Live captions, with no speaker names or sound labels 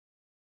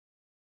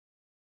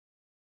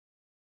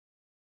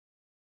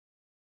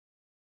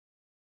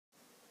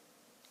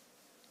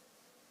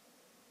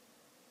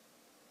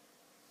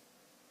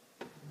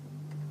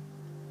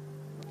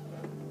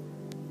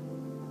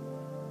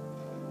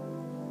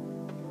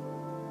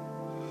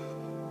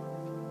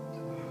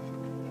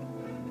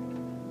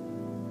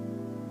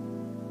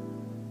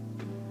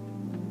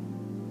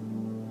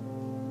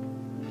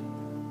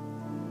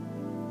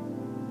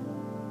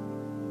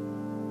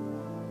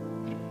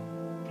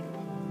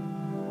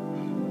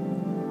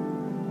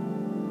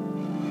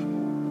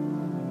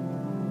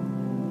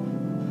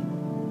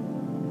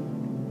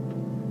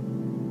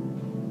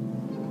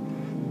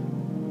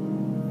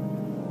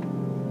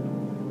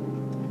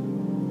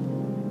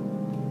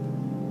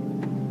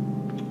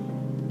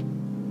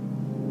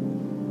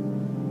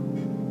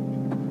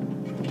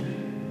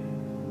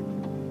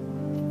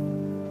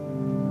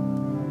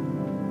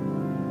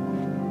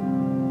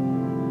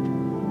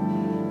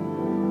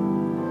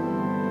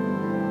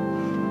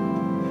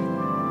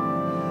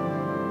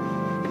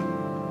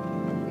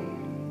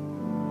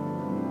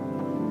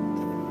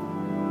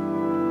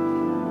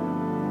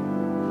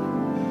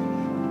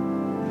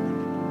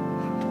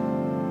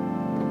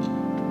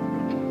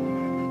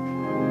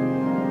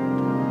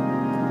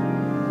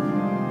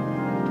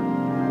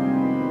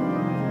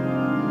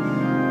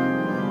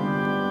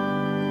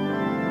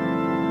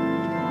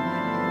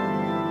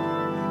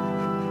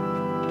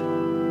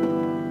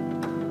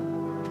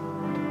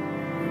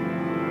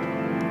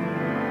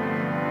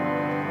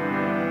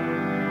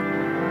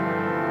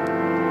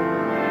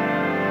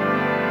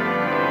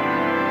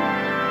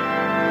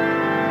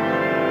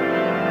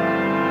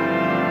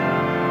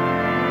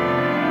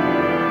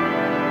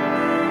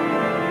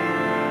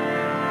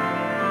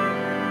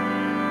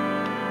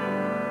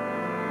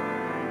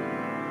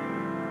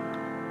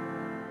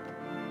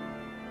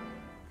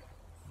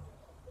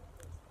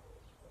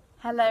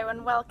Hello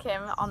and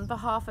welcome on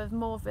behalf of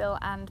Moorville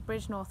and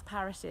Bridgnorth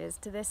parishes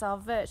to this our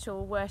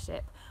virtual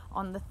worship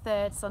on the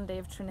third Sunday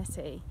of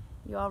Trinity.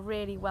 You are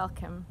really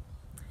welcome.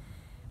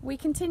 We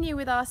continue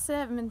with our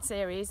sermon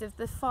series of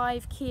the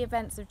 5 key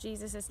events of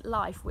Jesus'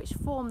 life which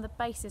form the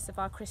basis of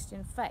our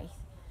Christian faith.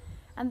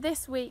 And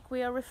this week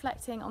we are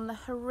reflecting on the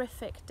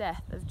horrific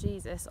death of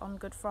Jesus on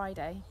Good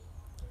Friday,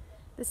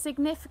 the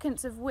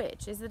significance of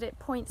which is that it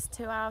points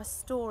to our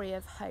story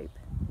of hope.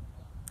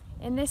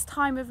 In this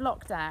time of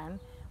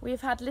lockdown, we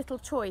have had little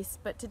choice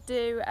but to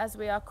do as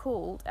we are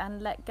called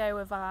and let go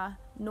of our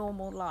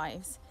normal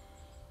lives.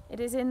 It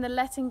is in the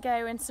letting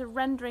go and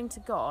surrendering to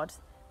God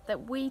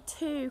that we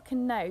too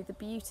can know the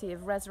beauty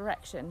of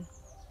resurrection.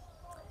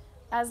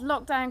 As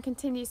lockdown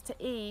continues to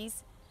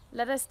ease,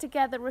 let us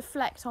together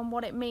reflect on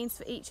what it means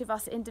for each of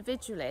us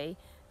individually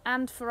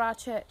and for our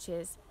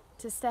churches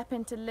to step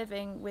into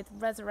living with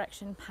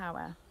resurrection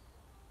power.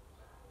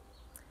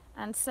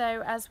 And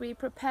so, as we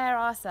prepare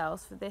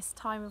ourselves for this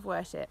time of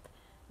worship,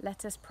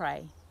 let us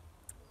pray.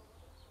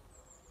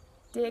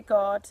 Dear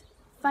God,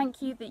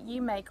 thank you that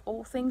you make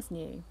all things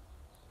new.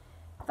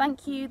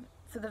 Thank you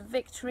for the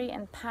victory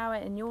and power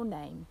in your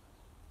name.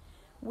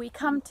 We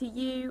come to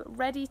you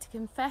ready to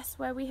confess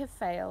where we have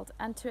failed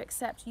and to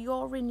accept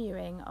your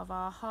renewing of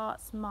our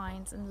hearts,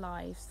 minds and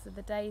lives for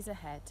the days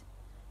ahead.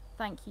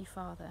 Thank you,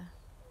 Father.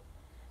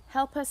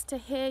 Help us to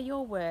hear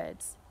your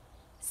words.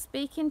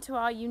 Speak into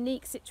our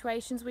unique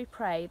situations, we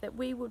pray, that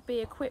we would be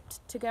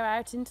equipped to go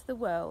out into the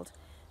world,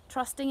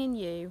 trusting in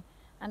you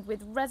and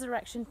with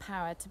resurrection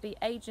power to be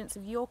agents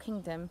of your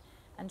kingdom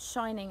and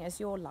shining as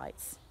your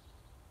lights.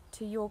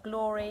 To your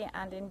glory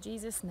and in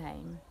Jesus'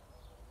 name.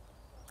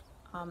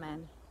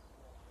 Amen.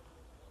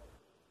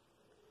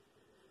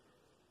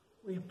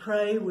 We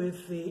pray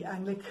with the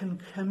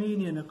Anglican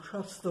Communion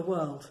across the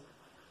world,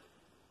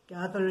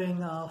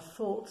 gathering our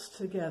thoughts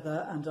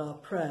together and our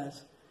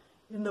prayers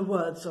in the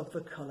words of the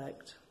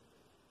collect.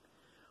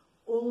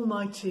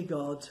 Almighty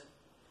God,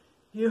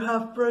 you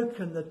have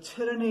broken the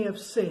tyranny of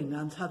sin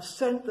and have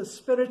sent the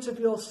Spirit of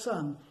your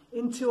Son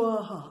into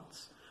our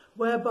hearts,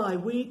 whereby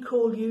we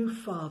call you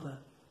Father.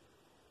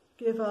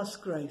 Give us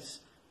grace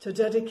to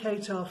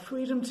dedicate our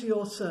freedom to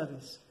your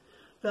service,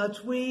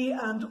 that we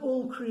and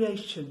all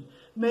creation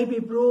may be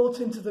brought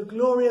into the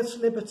glorious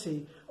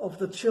liberty of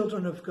the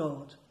children of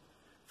God.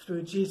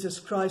 Through Jesus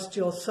Christ,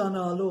 your Son,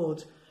 our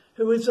Lord,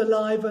 who is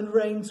alive and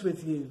reigns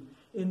with you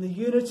in the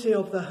unity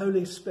of the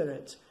Holy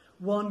Spirit,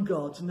 one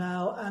God,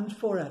 now and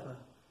forever.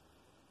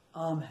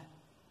 Amen.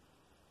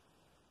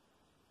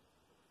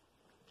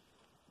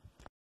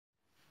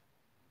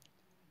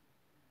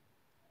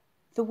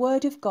 The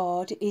Word of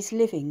God is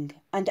living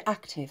and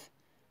active.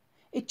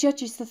 It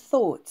judges the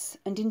thoughts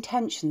and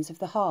intentions of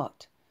the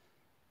heart.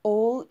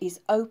 All is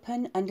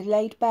open and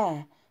laid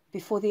bare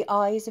before the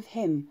eyes of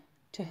him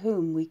to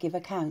whom we give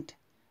account.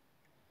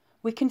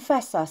 We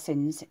confess our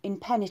sins in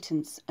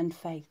penitence and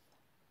faith.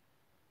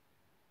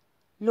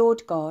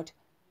 Lord God,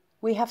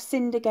 we have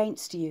sinned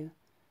against you.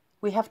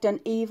 We have done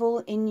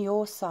evil in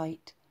your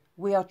sight.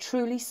 We are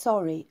truly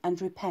sorry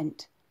and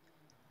repent.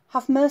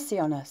 Have mercy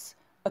on us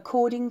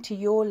according to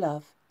your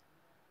love.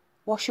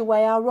 Wash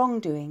away our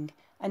wrongdoing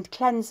and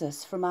cleanse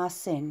us from our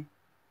sin.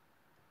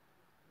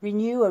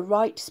 Renew a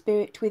right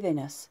spirit within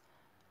us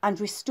and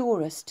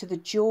restore us to the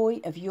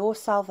joy of your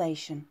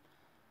salvation.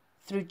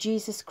 Through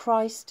Jesus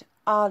Christ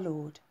our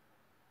Lord.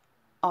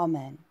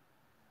 Amen.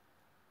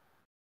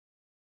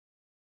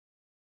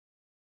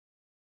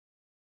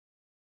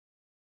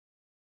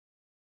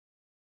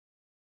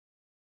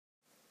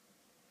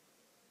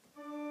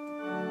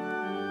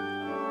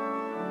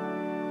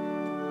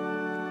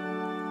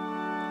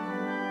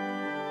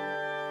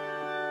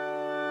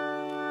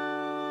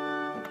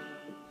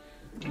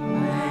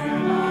 Praise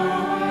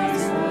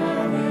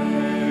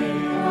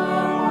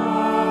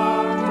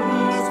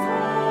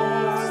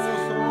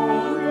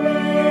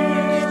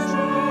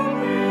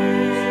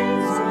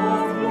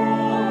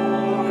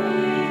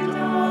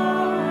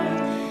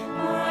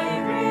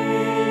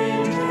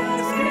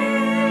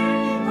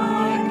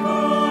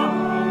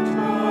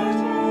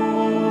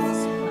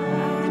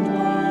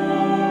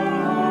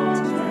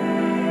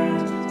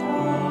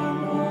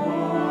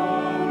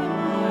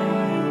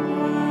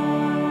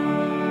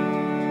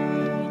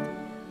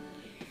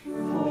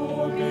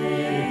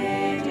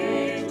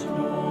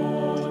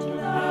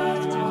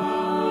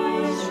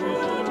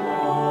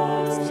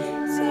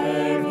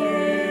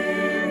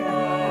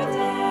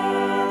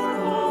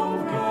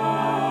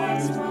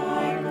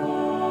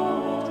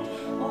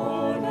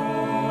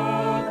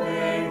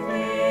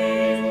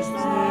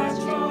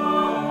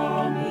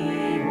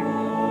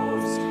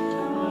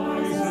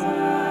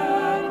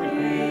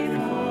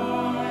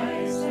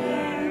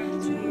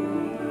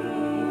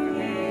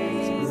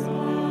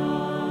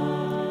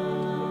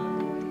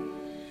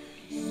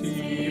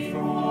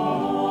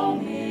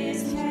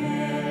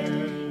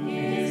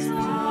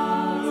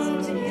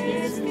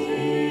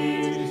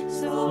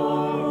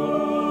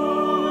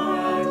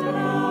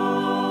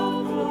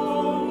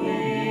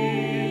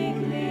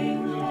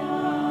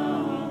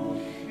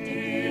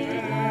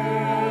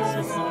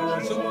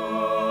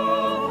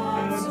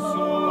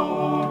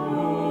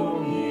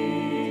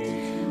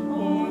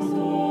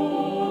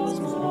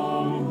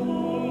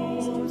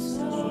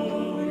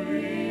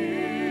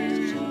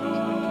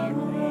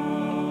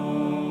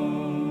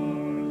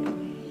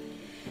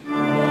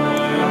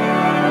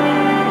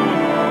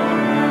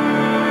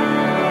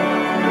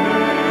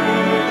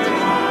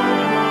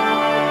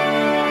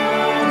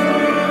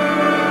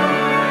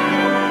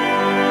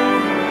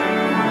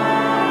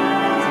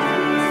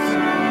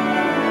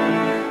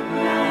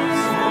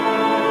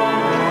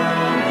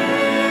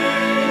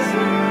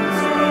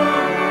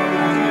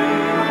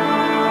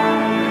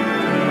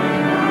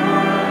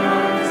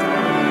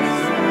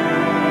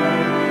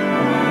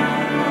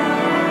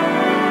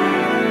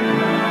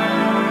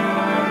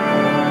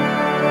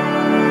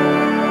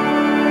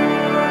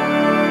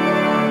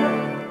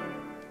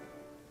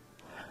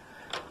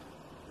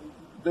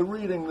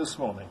this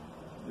morning.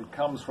 It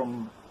comes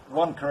from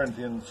 1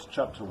 Corinthians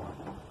chapter 1.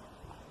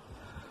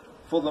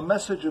 For the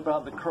message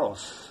about the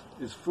cross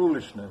is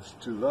foolishness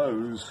to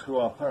those who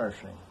are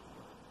perishing,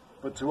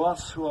 but to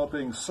us who are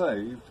being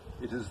saved,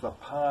 it is the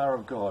power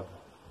of God.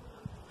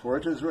 For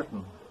it is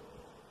written,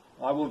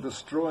 I will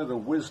destroy the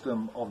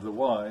wisdom of the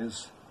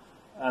wise,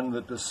 and the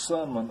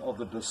discernment of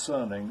the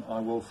discerning I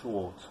will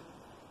thwart.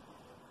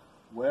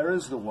 Where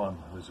is the one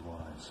who is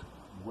wise?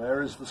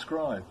 Where is the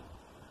scribe?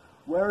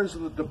 Where is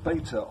the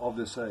debater of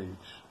this age?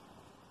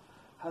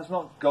 Has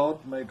not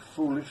God made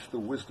foolish the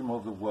wisdom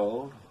of the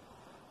world?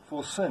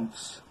 For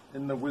since,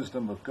 in the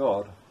wisdom of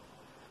God,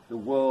 the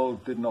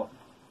world did not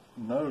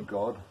know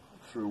God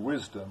through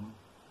wisdom,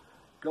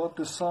 God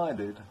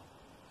decided,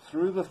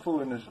 through the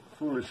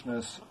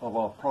foolishness of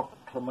our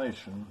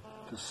proclamation,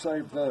 to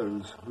save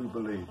those who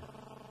believe.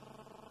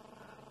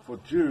 For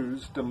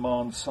Jews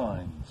demand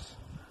signs,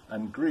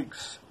 and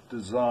Greeks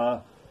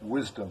desire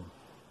wisdom,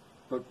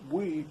 but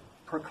we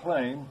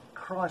proclaim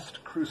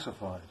Christ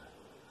crucified,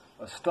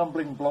 a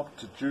stumbling block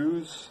to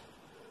Jews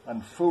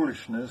and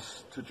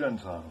foolishness to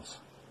Gentiles.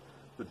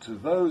 But to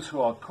those who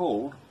are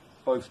called,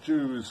 both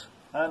Jews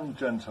and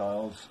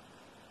Gentiles,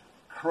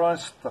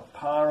 Christ the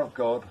power of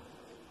God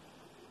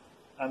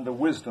and the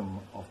wisdom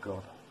of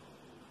God.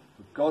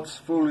 But God's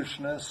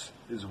foolishness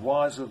is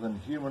wiser than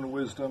human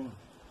wisdom,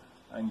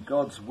 and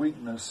God's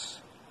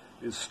weakness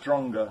is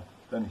stronger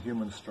than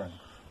human strength.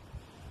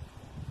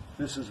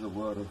 This is the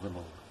word of the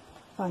Lord.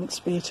 Thanks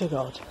be to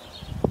God.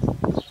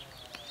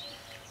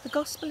 The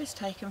Gospel is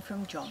taken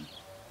from John,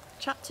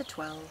 chapter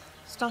 12,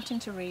 starting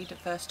to read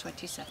at verse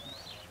 27.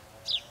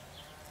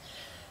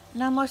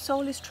 Now my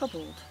soul is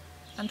troubled,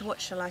 and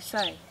what shall I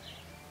say?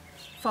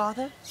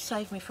 Father,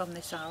 save me from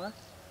this hour.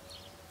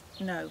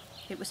 No,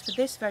 it was for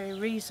this very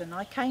reason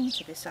I came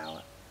to this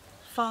hour.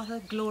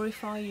 Father,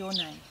 glorify your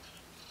name.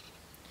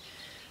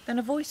 Then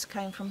a voice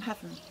came from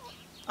heaven.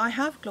 I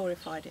have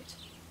glorified it,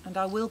 and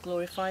I will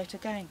glorify it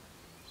again.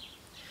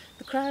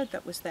 The crowd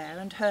that was there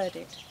and heard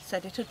it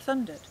said it had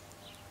thundered.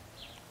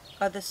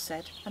 Others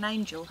said an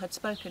angel had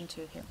spoken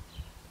to him.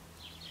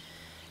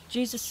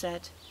 Jesus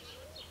said,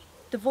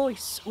 the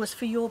voice was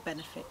for your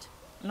benefit,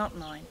 not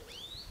mine.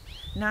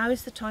 Now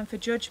is the time for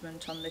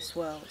judgment on this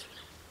world.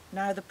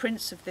 Now the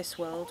prince of this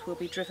world will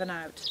be driven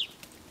out.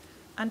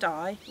 And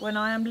I, when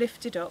I am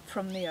lifted up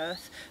from the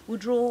earth, will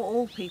draw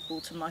all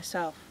people to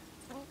myself.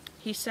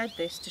 He said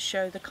this to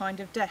show the kind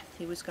of death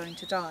he was going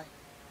to die.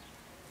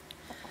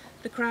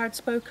 The crowd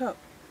spoke up.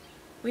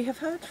 We have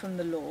heard from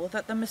the law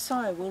that the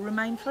Messiah will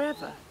remain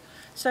forever.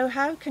 So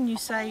how can you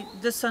say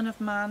the Son of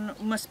Man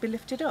must be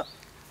lifted up?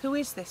 Who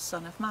is this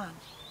Son of Man?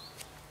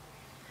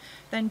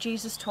 Then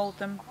Jesus told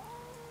them,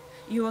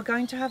 you are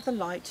going to have the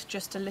light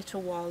just a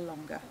little while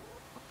longer.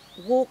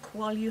 Walk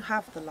while you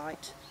have the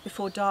light,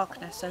 before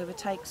darkness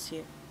overtakes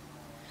you.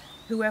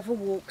 Whoever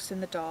walks in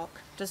the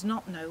dark does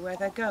not know where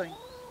they're going.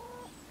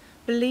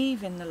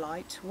 Believe in the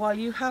light while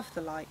you have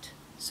the light,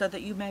 so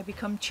that you may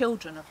become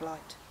children of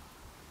light.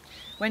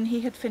 When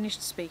he had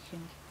finished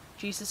speaking,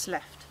 Jesus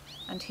left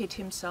and hid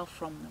himself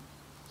from them.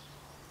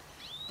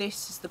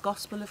 This is the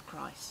gospel of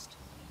Christ.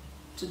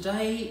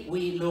 Today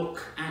we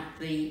look at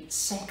the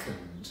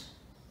second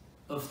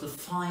of the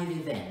 5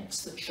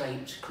 events that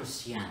shaped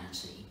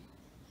Christianity.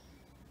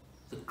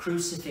 The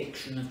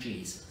crucifixion of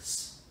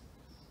Jesus.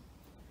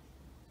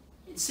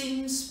 It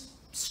seems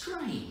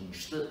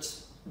strange that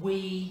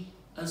we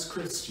as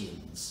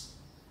Christians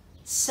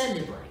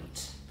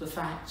celebrate the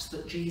fact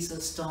that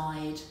Jesus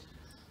died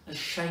a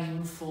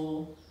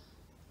shameful,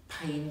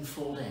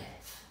 painful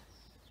death.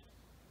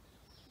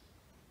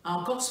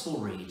 Our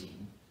gospel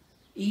reading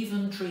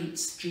even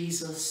treats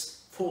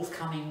Jesus'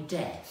 forthcoming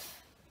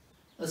death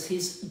as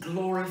his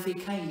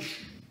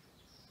glorification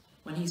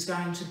when he's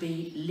going to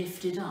be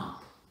lifted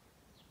up,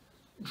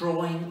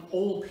 drawing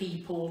all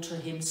people to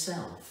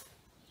himself,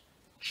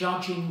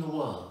 judging the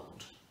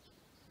world,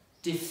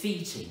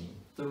 defeating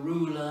the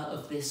ruler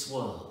of this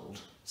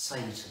world,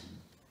 Satan.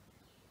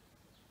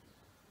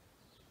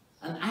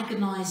 An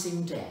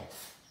agonizing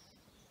death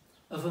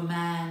of a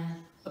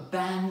man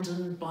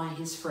abandoned by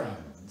his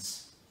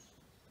friends,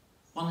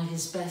 one of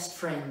his best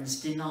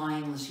friends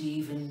denying that he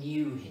even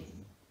knew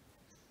him,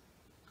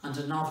 and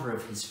another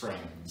of his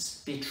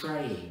friends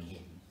betraying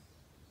him.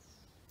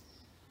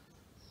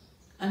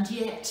 And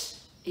yet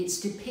it's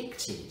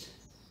depicted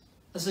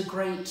as a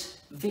great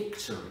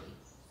victory.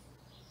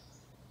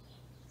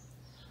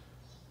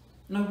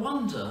 No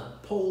wonder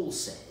Paul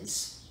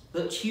says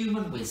that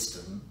human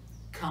wisdom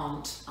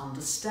can't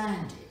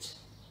understand it.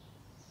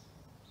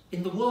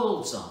 In the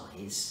world's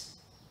eyes,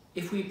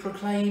 if we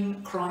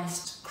proclaim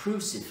Christ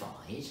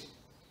crucified,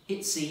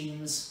 it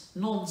seems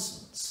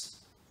nonsense,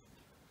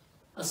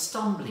 a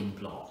stumbling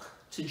block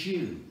to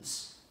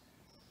Jews,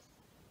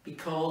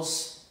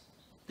 because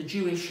the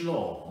Jewish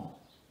law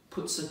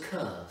puts a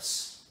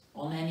curse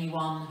on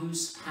anyone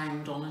who's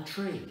hanged on a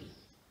tree,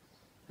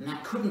 and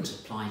that couldn't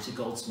apply to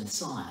God's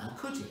Messiah,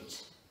 could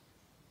it?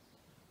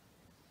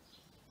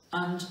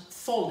 And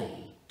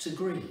folly to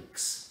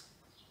Greeks.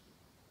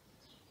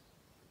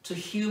 to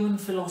human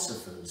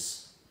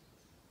philosophers,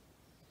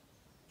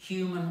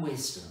 human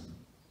wisdom,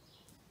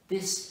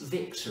 this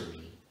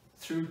victory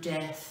through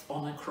death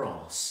on a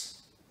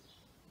cross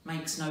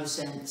makes no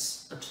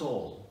sense at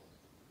all.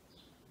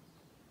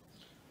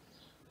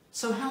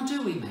 So how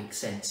do we make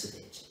sense of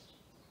it?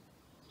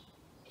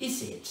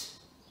 Is it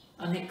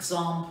an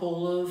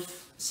example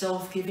of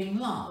self-giving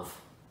love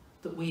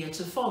that we are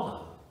to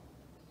follow?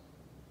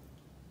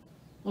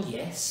 Well,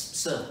 yes,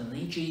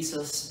 certainly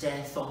Jesus'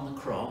 death on the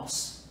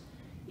cross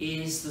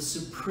is the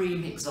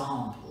supreme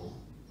example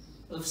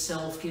of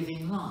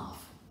self-giving love.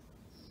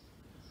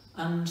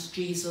 And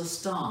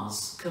Jesus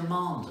does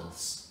command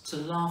us to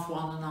love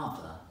one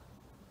another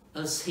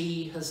as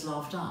he has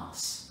loved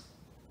us.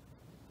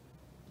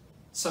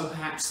 So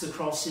perhaps the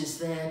cross is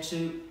there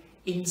to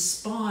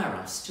inspire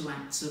us to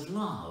acts of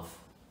love.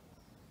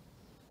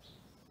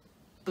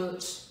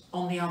 But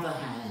on the other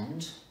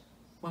hand,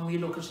 when we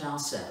look at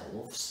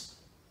ourselves,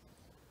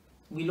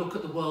 we look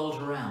at the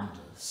world around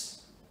us,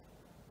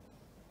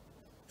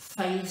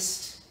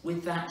 faced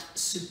with that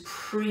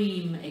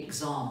supreme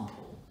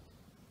example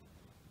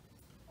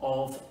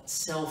of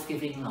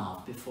self-giving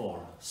love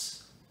before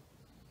us,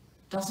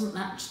 doesn't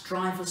that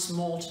drive us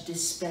more to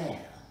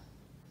despair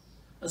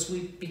as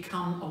we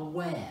become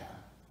aware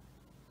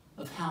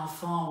of how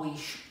far we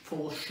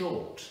fall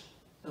short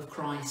of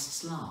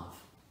Christ's love?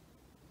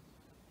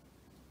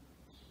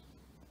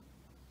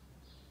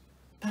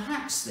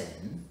 Perhaps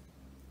then,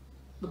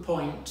 the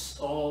point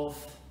of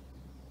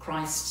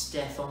Christ's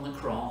death on the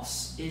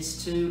cross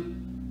is to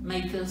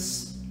make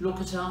us look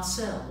at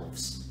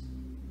ourselves.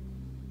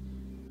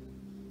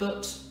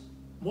 But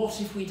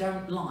what if we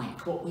don't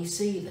like what we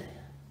see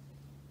there?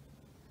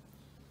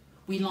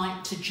 We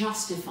like to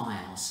justify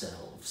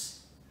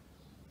ourselves,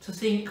 to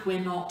think we're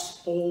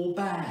not all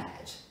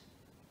bad.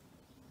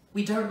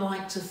 We don't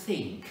like to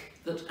think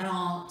that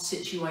our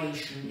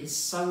situation is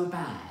so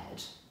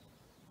bad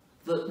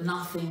that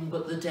nothing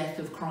but the death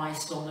of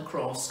Christ on the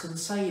cross can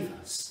save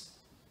us.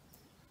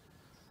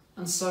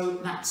 And so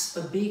that's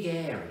a big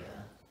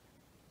area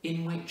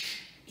in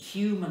which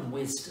human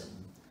wisdom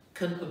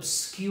can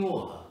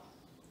obscure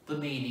the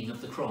meaning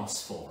of the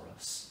cross for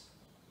us.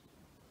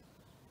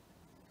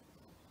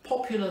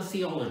 Popular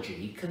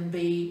theology can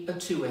be a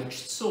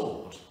two-edged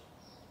sword.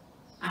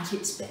 At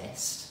its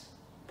best,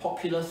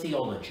 popular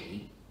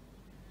theology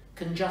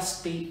can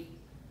just be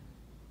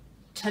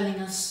telling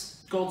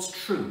us God's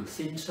truth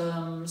in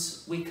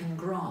terms we can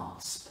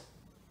grasp.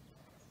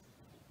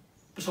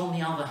 But on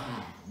the other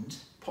hand,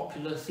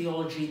 popular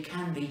theology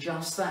can be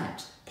just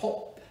that,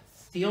 pop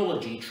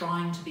theology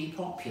trying to be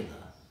popular,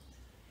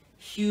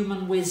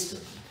 human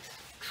wisdom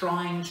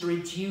trying to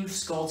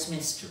reduce God's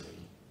mystery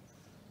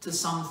to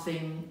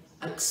something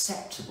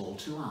acceptable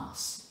to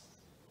us.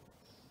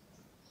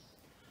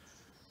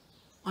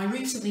 I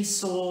recently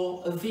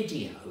saw a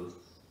video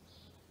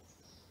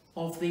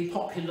of the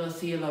popular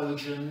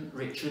theologian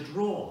Richard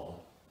Rohr,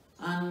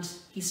 and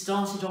he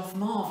started off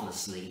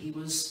marvellously. He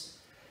was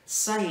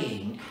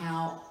saying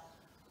how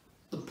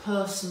the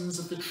persons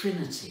of the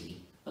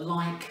Trinity are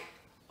like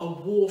a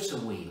water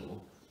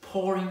wheel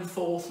pouring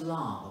forth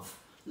love,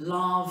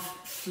 love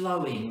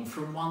flowing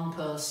from one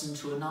person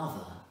to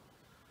another,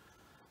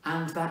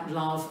 and that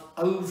love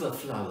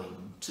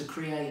overflowing to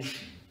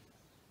creation.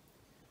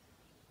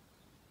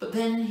 But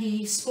then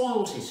he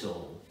spoiled it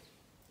all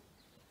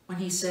when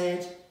he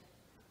said,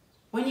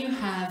 when you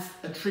have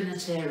a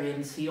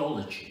Trinitarian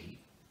theology,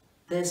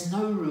 there's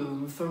no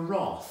room for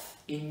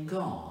wrath in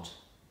God.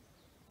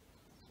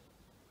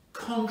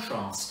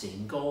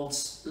 Contrasting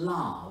God's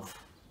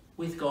love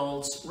with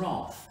God's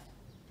wrath,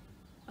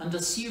 and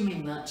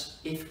assuming that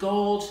if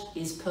God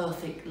is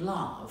perfect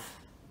love,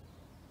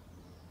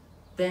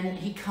 then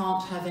he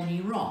can't have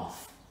any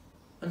wrath,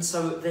 and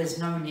so there's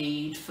no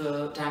need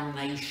for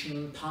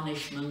damnation,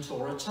 punishment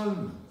or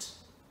atonement.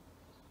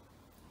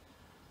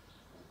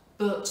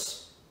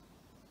 But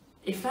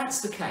if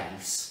that's the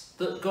case,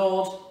 that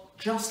God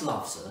just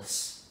loves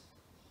us,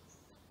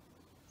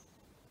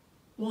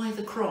 why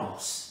the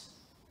cross?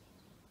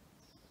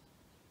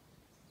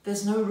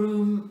 There's no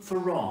room for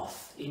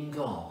wrath in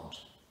God,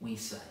 we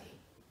say.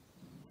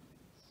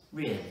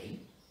 Really?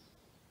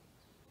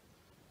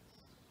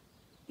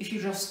 If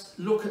you just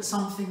look at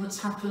something that's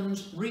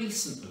happened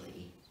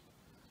recently,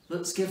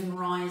 that's given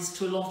rise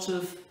to a lot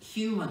of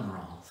human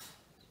wrath,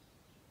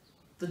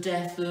 the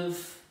death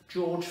of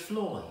George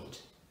Floyd.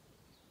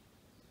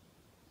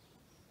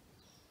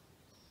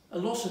 A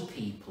lot of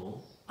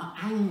people are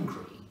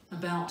angry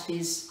about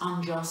his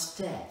unjust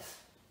death.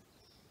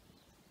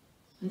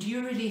 And do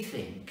you really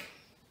think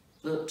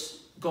that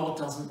God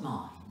doesn't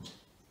mind?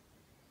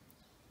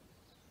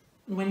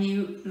 And when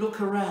you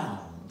look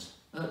around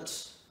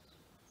at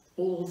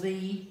all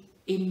the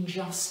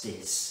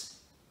injustice,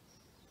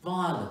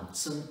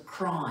 violence and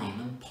crime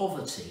and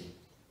poverty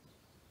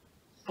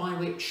by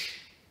which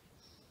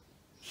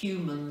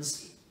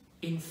humans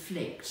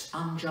inflict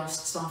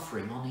unjust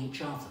suffering on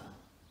each other,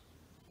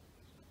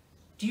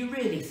 do you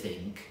really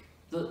think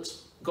that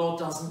God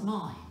doesn't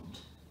mind?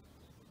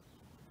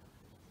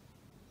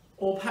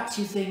 Or perhaps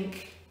you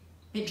think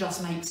it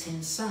just makes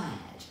him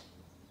sad,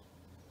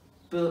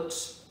 but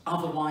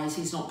otherwise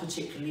he's not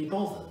particularly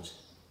bothered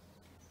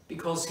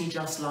because he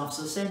just loves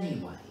us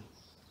anyway.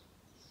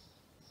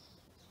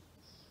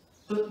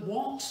 But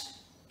what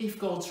if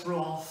God's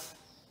wrath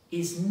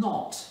is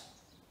not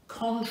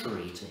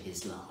contrary to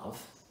his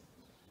love,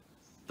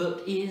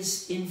 but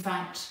is in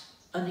fact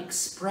an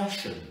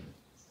expression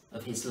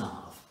of his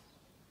love?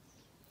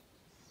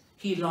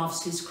 He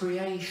loves his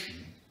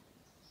creation,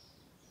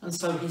 and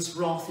so his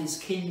wrath is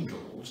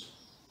kindled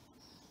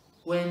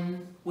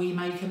when we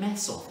make a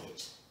mess of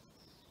it.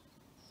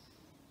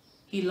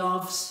 He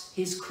loves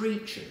his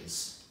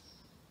creatures,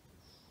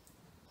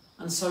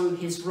 and so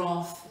his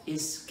wrath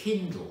is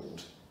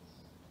kindled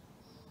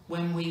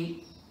when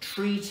we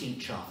treat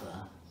each other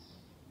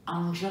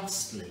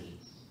unjustly.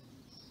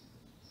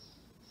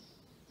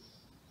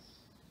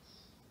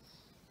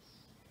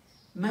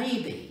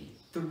 Maybe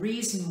the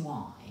reason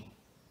why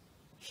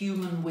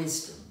human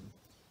wisdom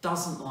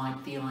doesn't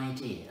like the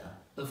idea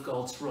of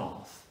God's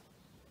wrath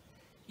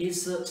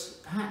is that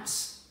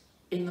perhaps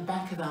in the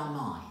back of our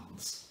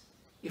minds,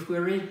 if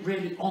we're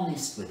really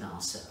honest with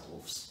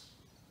ourselves,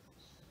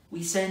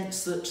 we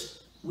sense that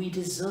we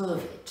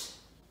deserve it.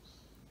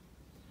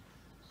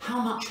 How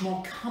much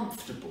more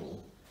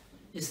comfortable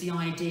is the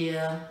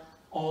idea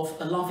of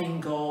a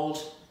loving God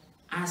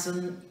as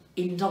an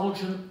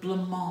indulgent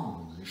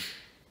blancmange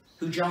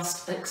who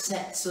just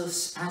accepts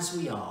us as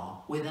we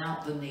are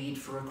without the need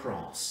for a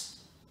cross?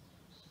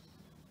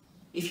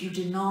 If you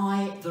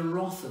deny the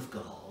wrath of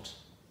God,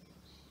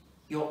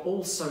 you're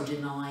also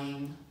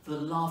denying the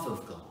love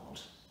of God,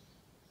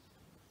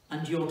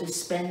 and you're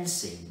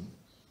dispensing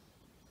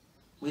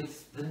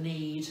with the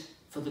need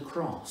for the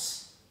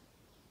cross.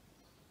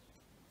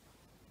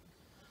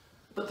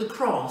 But the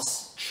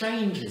cross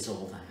changes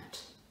all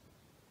that.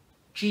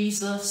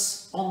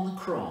 Jesus on the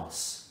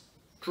cross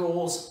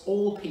draws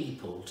all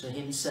people to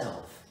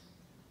himself,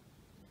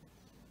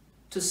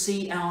 to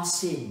see our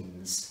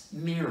sins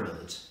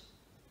mirrored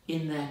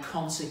in their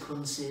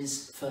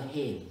consequences for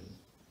him.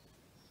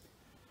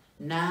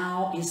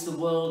 Now is the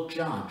world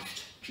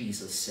judged,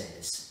 Jesus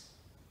says,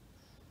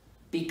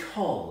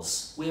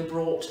 because we're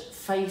brought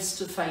face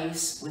to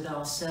face with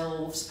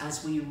ourselves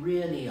as we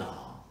really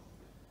are,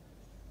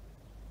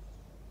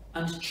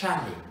 and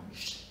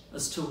challenged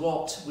as to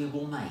what we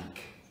will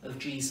make of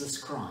Jesus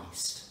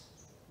Christ.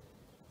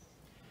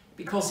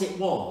 Because it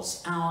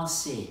was our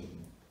sin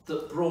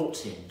that brought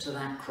him to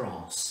that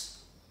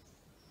cross.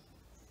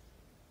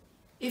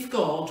 If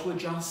God were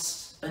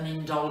just an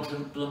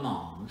indulgent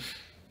blancmange,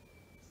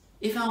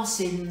 if our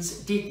sins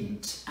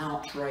didn't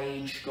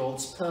outrage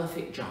God's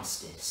perfect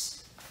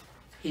justice,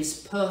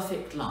 his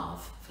perfect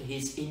love for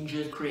his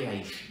injured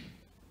creation,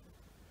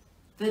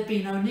 there'd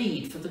be no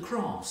need for the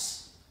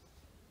cross.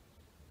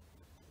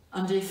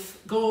 And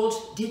if God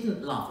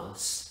didn't love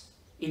us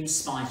in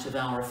spite of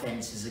our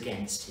offences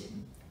against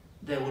him,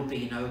 there would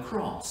be no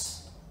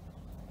cross.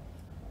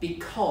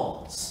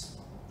 Because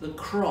the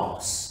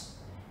cross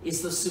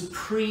is the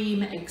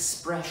supreme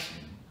expression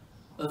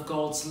of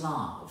God's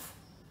love,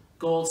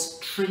 God's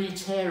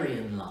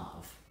Trinitarian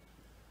love,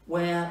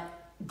 where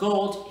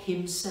God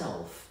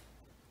himself,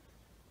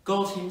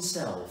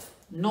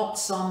 not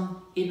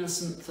some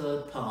innocent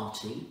third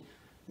party,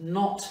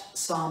 not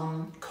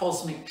some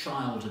cosmic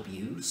child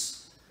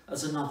abuse,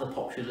 as another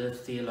popular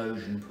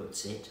theologian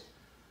puts it,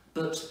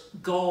 but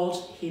God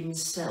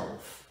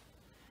himself,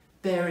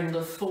 bearing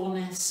the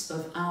fullness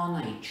of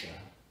our nature,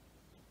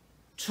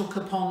 took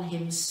upon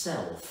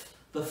himself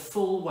the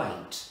full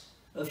weight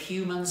of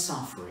human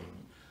suffering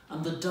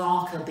and the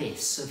dark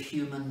abyss of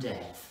human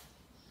death,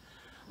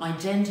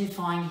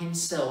 identifying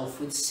himself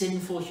with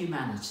sinful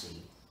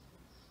humanity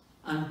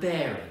and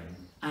bearing,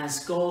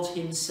 as God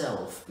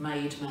himself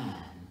made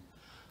man,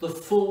 the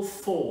full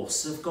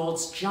force of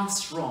God's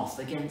just wrath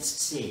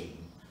against sin,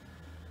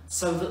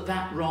 so that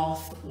that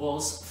wrath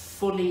was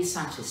fully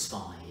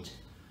satisfied,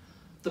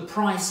 the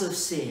price of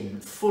sin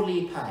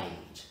fully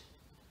paid,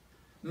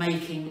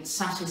 making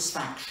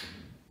satisfaction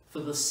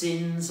for the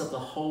sins of the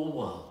whole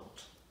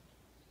world.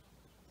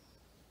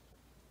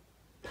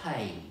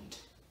 Paid,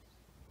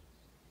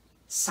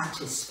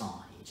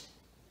 satisfied.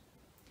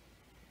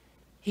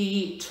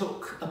 He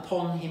took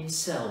upon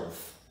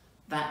himself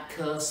that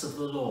curse of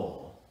the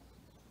law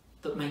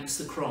that makes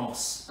the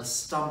cross a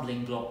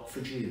stumbling block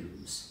for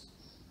Jews.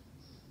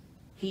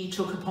 He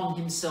took upon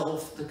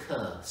himself the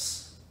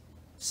curse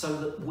so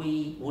that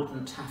we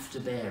wouldn't have to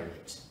bear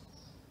it.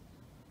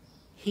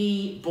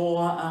 He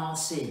bore our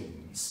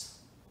sins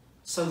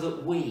so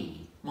that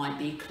we might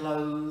be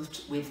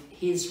clothed with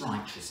his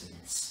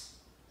righteousness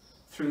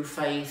through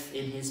faith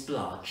in his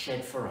blood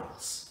shed for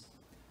us.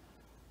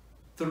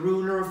 The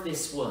ruler of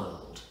this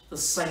world, the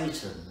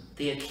Satan,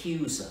 the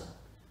accuser,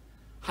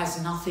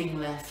 has nothing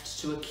left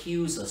to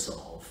accuse us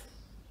of.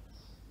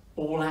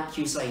 All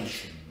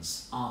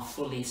accusations are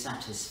fully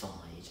satisfied.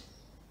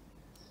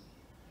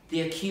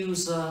 The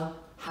accuser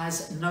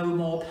has no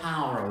more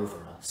power over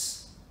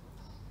us.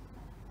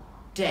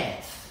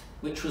 Death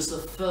which was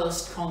the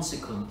first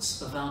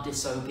consequence of our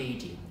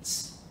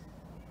disobedience,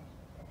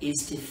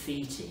 is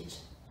defeated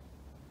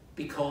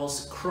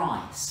because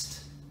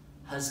Christ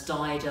has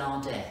died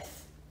our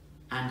death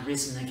and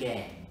risen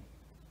again.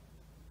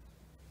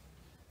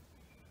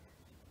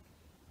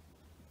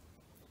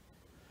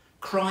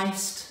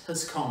 Christ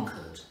has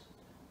conquered,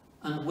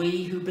 and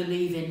we who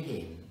believe in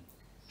him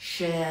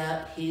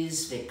share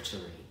his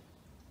victory.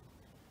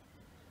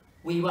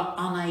 We were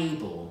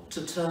unable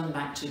to turn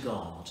back to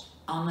God,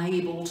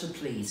 unable to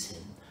please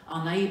him,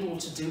 unable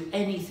to do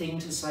anything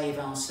to save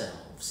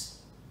ourselves.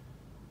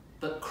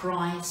 But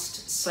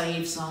Christ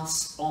saves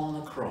us on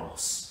the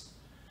cross,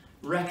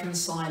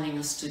 reconciling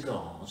us to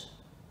God,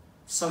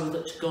 so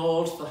that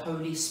God, the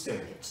Holy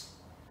Spirit,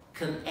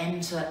 can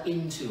enter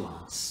into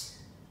us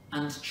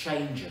and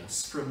change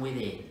us from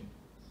within.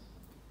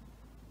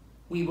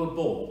 We were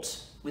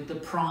bought with the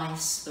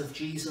price of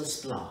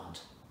Jesus' blood,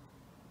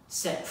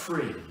 set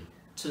free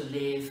to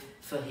live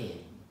for him.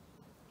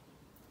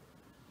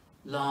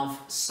 Love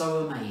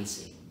so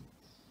amazing,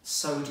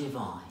 so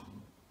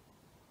divine,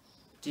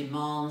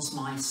 demands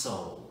my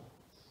soul,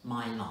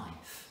 my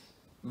life,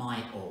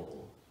 my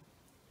all.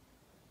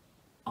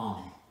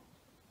 Amen.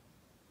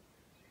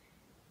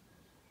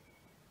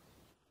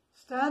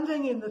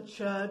 Standing in the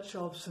church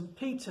of St.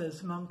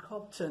 Peter's,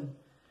 Monkhopton,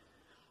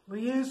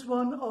 we use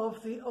one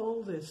of the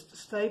oldest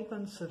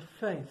statements of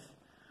faith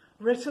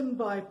written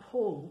by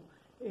Paul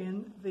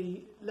in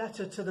the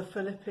letter to the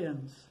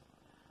Philippians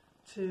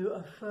to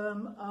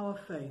affirm our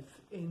faith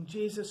in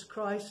Jesus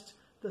Christ,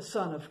 the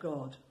Son of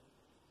God.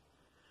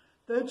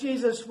 Though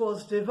Jesus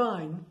was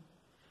divine,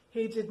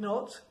 he did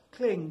not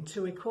cling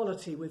to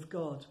equality with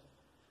God,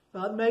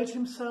 but made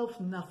himself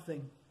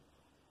nothing.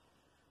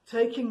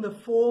 Taking the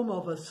form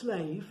of a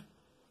slave,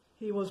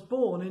 he was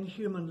born in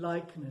human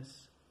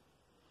likeness.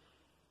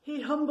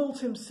 He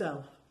humbled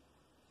himself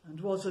and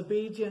was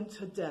obedient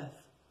to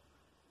death,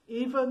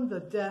 even the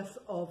death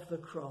of the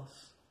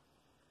cross.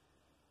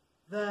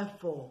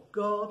 Therefore,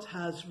 God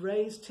has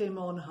raised him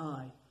on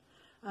high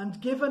and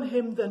given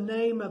him the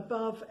name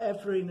above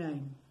every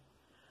name,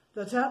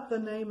 that at the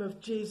name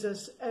of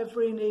Jesus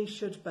every knee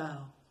should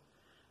bow,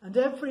 and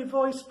every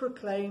voice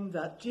proclaim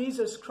that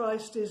Jesus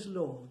Christ is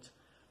Lord,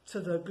 to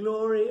the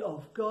glory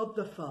of God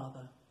the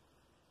Father.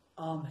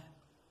 Amen.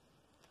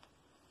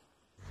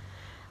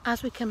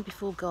 As we come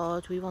before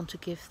God, we want to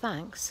give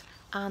thanks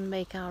and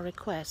make our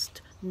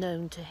request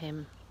known to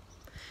him.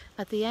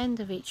 At the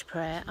end of each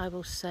prayer, I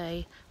will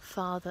say,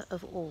 Father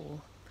of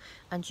all,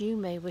 and you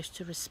may wish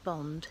to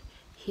respond,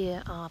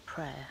 hear our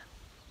prayer.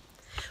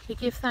 We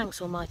give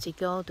thanks, Almighty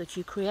God, that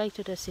you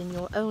created us in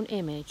your own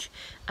image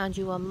and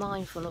you are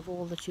mindful of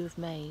all that you have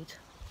made.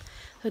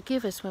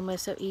 Forgive us when we're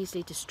so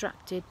easily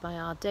distracted by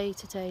our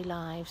day-to-day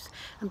lives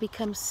and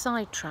become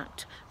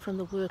sidetracked from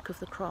the work of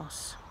the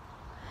cross.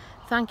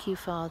 Thank you,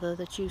 Father,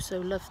 that you so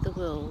loved the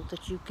world,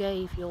 that you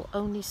gave your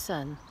only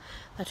Son,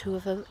 that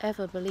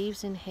whoever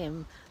believes in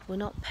him will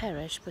not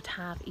perish but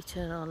have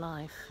eternal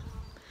life.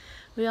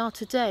 We are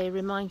today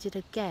reminded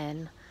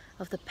again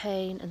of the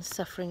pain and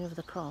suffering of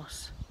the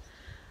cross,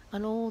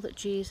 and all that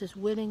Jesus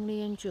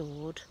willingly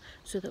endured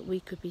so that we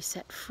could be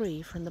set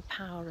free from the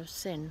power of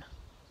sin.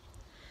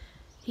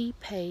 He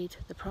paid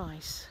the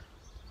price.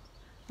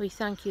 We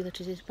thank you that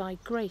it is by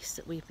grace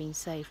that we've been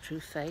saved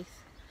through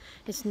faith.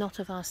 It's not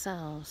of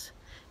ourselves,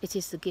 it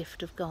is the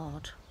gift of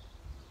God.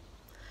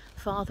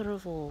 Father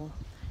of all,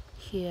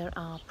 hear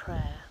our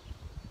prayer.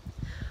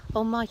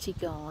 Almighty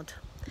God,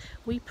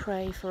 we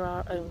pray for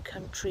our own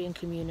country and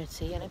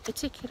community, and in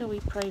particular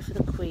we pray for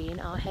the Queen,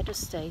 our head of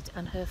state,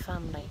 and her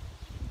family.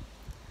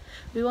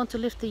 We want to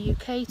lift the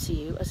UK to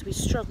you as we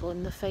struggle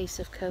in the face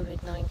of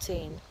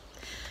COVID-19.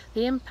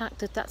 The impact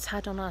that that's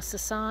had on our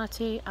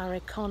society, our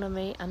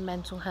economy and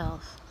mental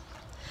health.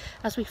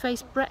 As we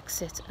face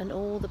Brexit and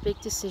all the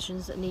big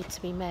decisions that need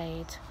to be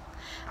made.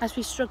 As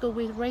we struggle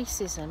with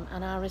racism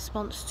and our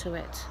response to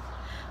it.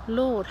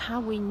 Lord, how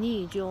we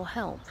need your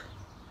help.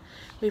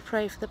 We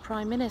pray for the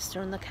Prime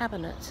Minister and the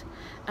Cabinet,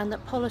 and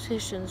that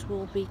politicians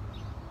will be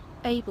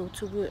able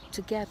to work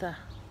together.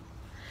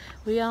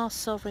 We ask,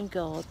 Sovereign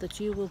God, that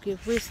you will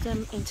give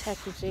wisdom,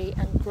 integrity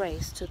and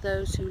grace to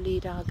those who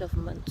lead our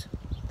government.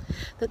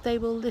 That they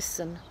will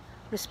listen,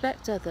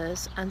 respect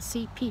others and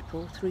see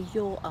people through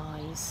your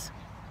eyes.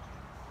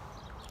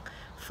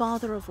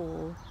 Father of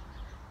all,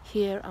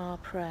 hear our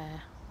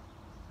prayer.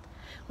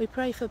 We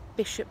pray for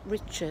Bishop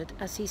Richard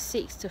as he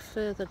seeks to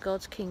further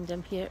God's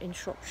kingdom here in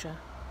Shropshire.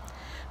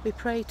 We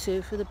pray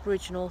too for the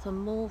Bridgnorth and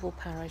Morville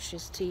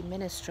parishes team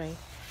ministry.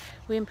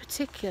 We in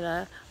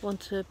particular want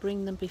to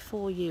bring them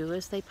before you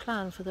as they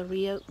plan for the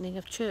reopening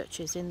of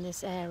churches in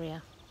this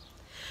area.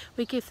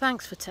 We give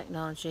thanks for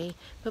technology,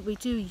 but we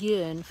do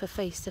yearn for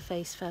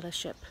face-to-face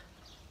fellowship.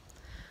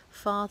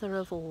 Father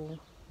of all,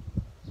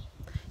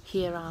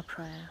 hear our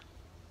prayer.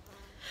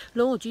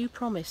 Lord, you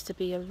promise to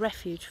be a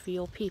refuge for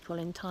your people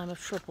in time of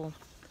trouble.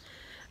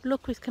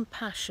 Look with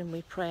compassion,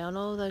 we pray, on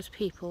all those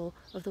people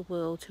of the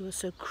world who are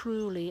so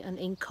cruelly and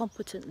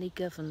incompetently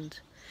governed,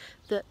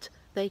 that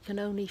they can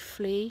only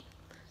flee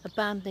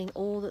abandoning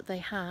all that they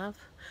have,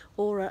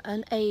 or are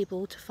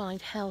unable to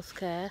find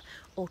healthcare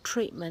or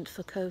treatment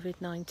for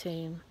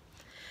COVID-19.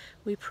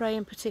 We pray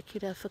in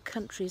particular for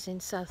countries in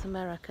South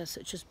America,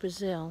 such as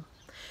Brazil,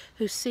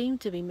 who seem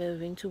to be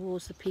moving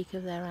towards the peak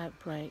of their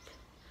outbreak.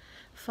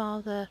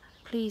 Father,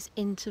 please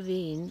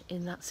intervene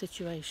in that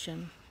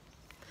situation.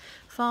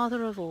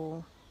 Father of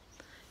all,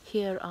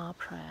 hear our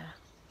prayer.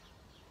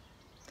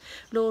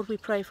 Lord, we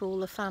pray for all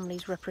the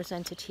families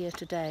represented here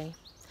today.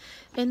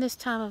 In this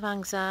time of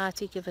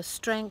anxiety, give us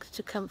strength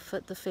to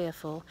comfort the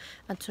fearful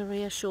and to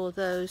reassure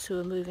those who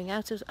are moving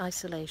out of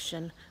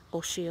isolation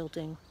or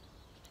shielding.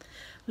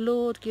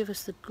 Lord, give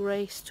us the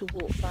grace to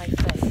walk by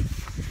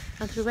faith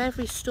and through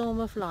every storm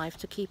of life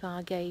to keep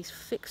our gaze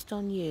fixed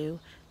on you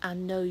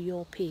and know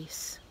your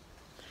peace.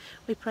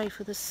 We pray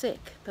for the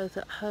sick, both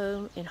at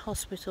home, in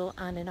hospital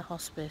and in a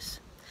hospice.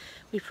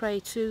 We pray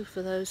too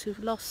for those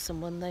who've lost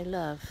someone they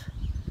love.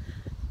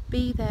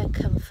 Be their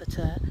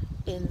comforter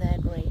in their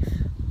grief.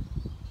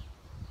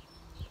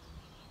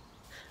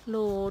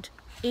 Lord,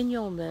 in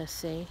your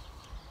mercy,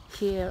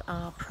 hear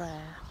our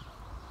prayer.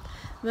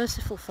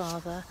 Merciful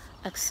Father,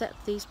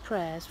 accept these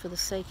prayers for the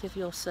sake of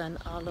your Son,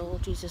 our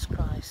Lord Jesus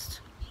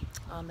Christ.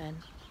 Amen.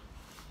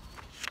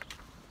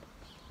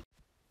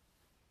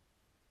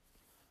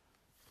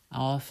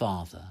 Our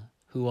Father,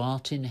 who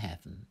art in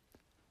heaven,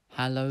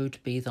 hallowed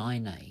be thy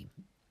name.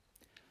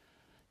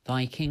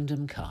 Thy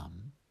kingdom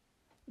come,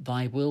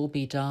 thy will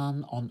be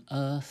done on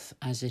earth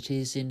as it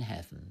is in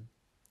heaven.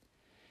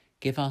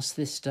 Give us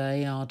this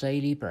day our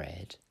daily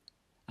bread,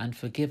 and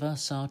forgive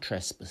us our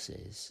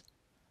trespasses,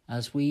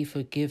 as we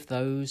forgive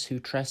those who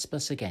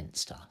trespass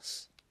against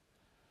us.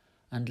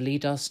 And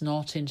lead us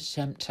not into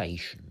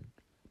temptation,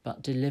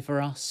 but deliver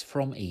us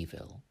from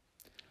evil.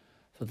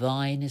 For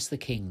thine is the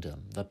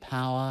kingdom, the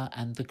power,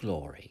 and the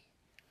glory,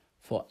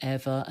 for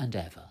ever and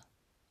ever.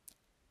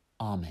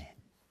 Amen.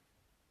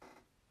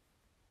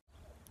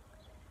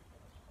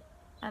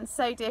 And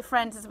so, dear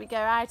friends, as we go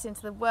out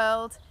into the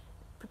world,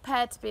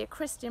 prepared to be a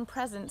Christian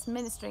presence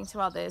ministering to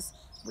others,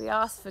 we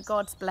ask for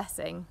God's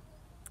blessing.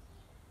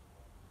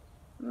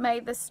 May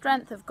the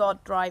strength of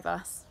God drive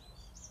us.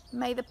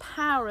 May the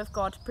power of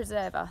God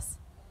preserve us.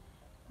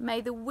 May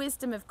the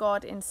wisdom of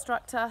God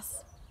instruct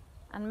us,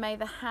 and may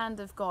the hand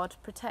of God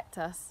protect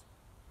us.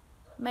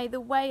 May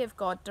the way of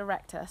God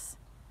direct us,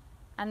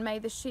 and may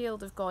the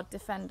shield of God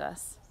defend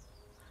us.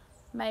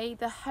 May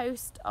the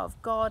host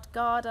of God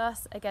guard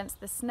us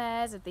against the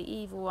snares of the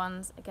evil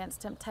ones,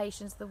 against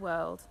temptations of the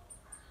world.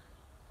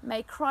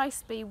 May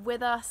Christ be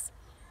with us,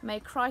 may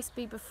Christ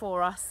be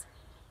before us,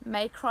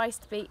 may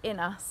Christ be in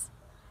us,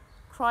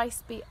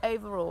 Christ be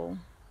over all.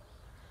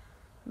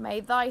 May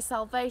thy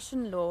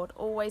salvation, Lord,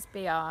 always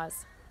be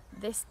ours,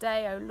 this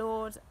day, O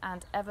Lord,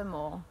 and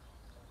evermore.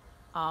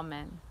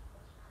 Amen.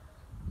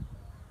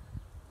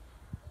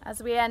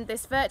 As we end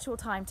this virtual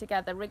time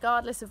together,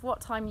 regardless of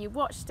what time you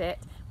watched it,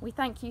 we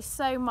thank you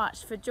so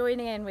much for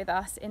joining in with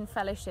us in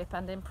fellowship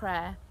and in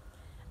prayer.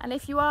 And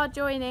if you are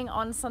joining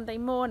on Sunday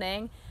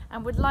morning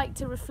and would like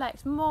to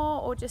reflect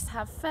more or just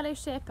have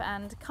fellowship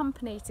and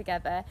company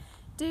together,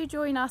 do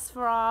join us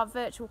for our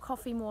virtual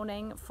coffee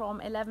morning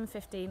from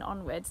 11:15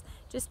 onwards.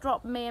 Just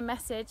drop me a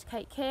message,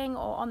 Kate King,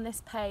 or on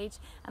this page,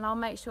 and I'll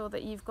make sure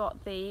that you've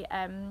got the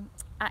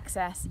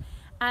access.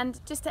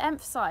 And just to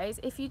emphasise,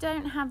 if you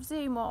don't have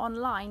Zoom or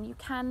online, you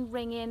can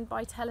ring in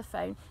by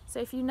telephone. So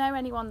if you know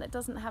anyone that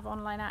doesn't have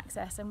online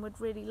access and would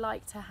really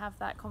like to have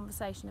that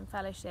conversation and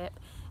fellowship,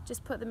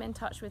 just put them in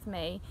touch with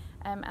me,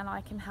 and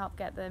I can help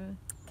get them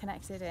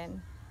connected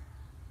in.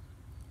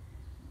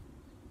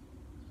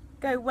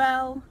 Go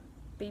well,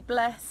 be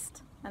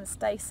blessed, and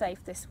stay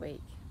safe this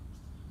week.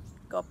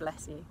 God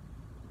bless you.